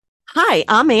Hi,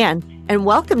 I'm Ann, and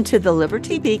welcome to the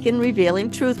Liberty Beacon Revealing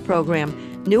Truth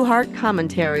program, New Heart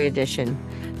Commentary Edition.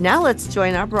 Now let's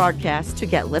join our broadcast to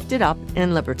get lifted up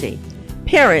in liberty.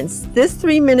 Parents, this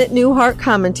 3-minute New Heart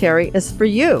Commentary is for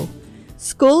you.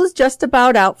 School is just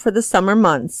about out for the summer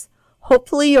months.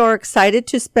 Hopefully you're excited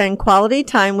to spend quality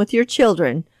time with your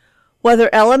children. Whether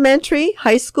elementary,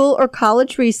 high school, or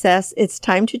college recess, it's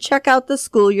time to check out the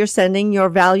school you're sending your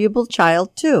valuable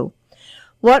child to.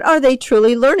 What are they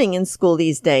truly learning in school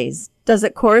these days? Does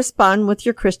it correspond with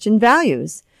your Christian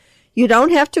values? You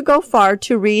don't have to go far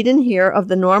to read and hear of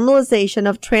the normalization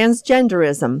of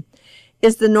transgenderism.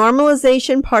 Is the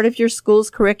normalization part of your school's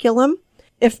curriculum?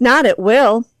 If not, it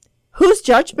will. Whose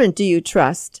judgment do you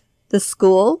trust? The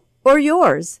school or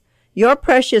yours? Your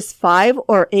precious 5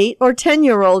 or 8 or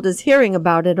 10-year-old is hearing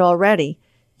about it already.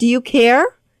 Do you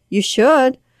care? You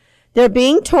should. They're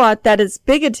being taught that it's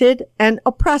bigoted and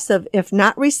oppressive if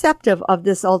not receptive of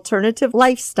this alternative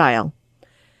lifestyle.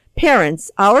 Parents,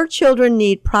 our children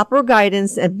need proper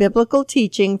guidance and biblical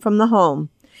teaching from the home.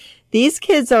 These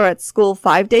kids are at school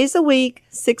 5 days a week,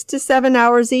 6 to 7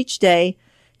 hours each day,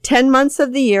 10 months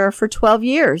of the year for 12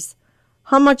 years.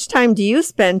 How much time do you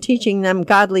spend teaching them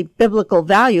godly biblical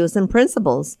values and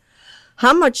principles?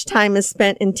 How much time is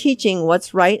spent in teaching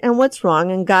what's right and what's wrong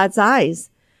in God's eyes?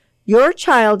 Your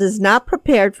child is not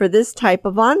prepared for this type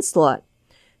of onslaught.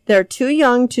 They're too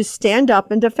young to stand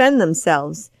up and defend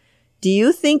themselves. Do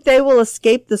you think they will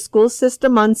escape the school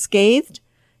system unscathed?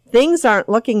 Things aren't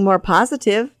looking more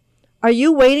positive. Are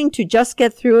you waiting to just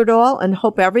get through it all and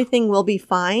hope everything will be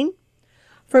fine?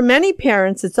 For many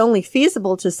parents, it's only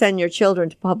feasible to send your children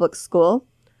to public school.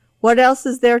 What else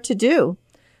is there to do?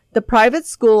 The private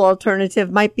school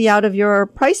alternative might be out of your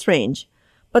price range.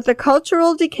 But the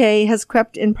cultural decay has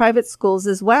crept in private schools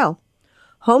as well.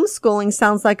 Homeschooling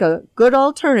sounds like a good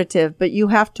alternative, but you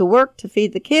have to work to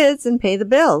feed the kids and pay the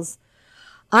bills.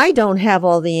 I don't have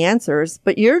all the answers,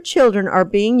 but your children are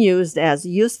being used as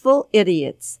useful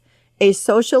idiots, a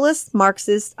socialist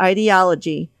Marxist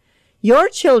ideology. Your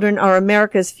children are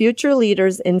America's future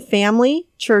leaders in family,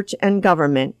 church, and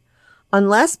government.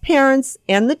 Unless parents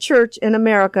and the church in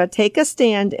America take a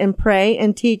stand and pray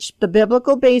and teach the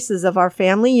biblical basis of our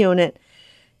family unit,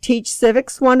 teach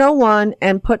Civics 101,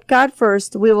 and put God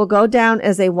first, we will go down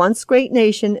as a once great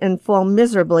nation and fall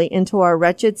miserably into our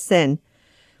wretched sin.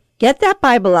 Get that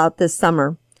Bible out this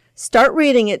summer. Start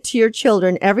reading it to your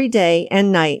children every day and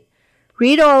night.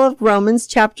 Read all of Romans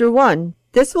chapter 1.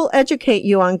 This will educate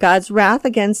you on God's wrath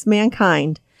against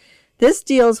mankind. This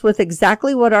deals with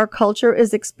exactly what our culture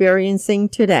is experiencing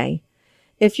today.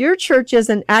 If your church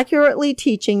isn't accurately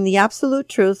teaching the absolute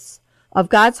truths of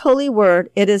God's holy word,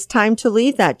 it is time to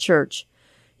leave that church.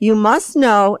 You must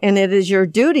know, and it is your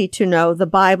duty to know, the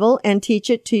Bible and teach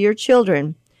it to your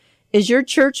children. Is your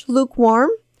church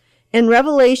lukewarm? In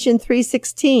Revelation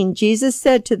 3:16, Jesus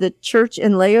said to the church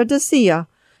in Laodicea,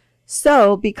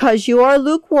 "So, because you are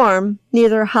lukewarm,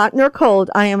 neither hot nor cold,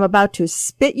 I am about to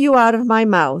spit you out of my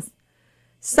mouth."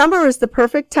 Summer is the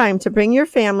perfect time to bring your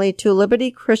family to Liberty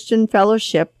Christian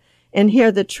Fellowship and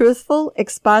hear the truthful,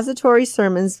 expository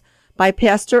sermons by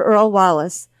Pastor Earl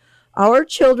Wallace. Our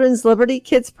Children's Liberty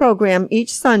Kids program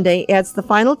each Sunday adds the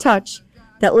final touch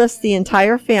that lifts the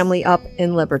entire family up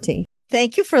in liberty.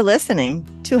 Thank you for listening.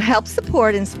 To help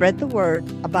support and spread the word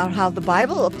about how the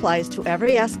Bible applies to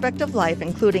every aspect of life,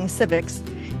 including civics,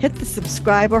 hit the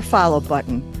subscribe or follow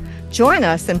button. Join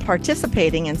us in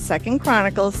participating in 2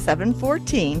 Chronicles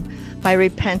 7:14 by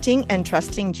repenting and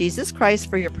trusting Jesus Christ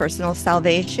for your personal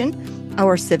salvation,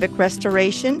 our civic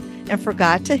restoration, and for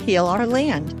God to heal our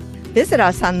land. Visit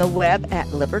us on the web at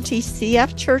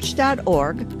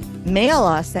libertycfchurch.org. Mail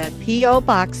us at P.O.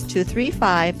 Box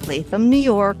 235, Latham, New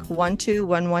York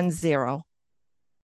 12110.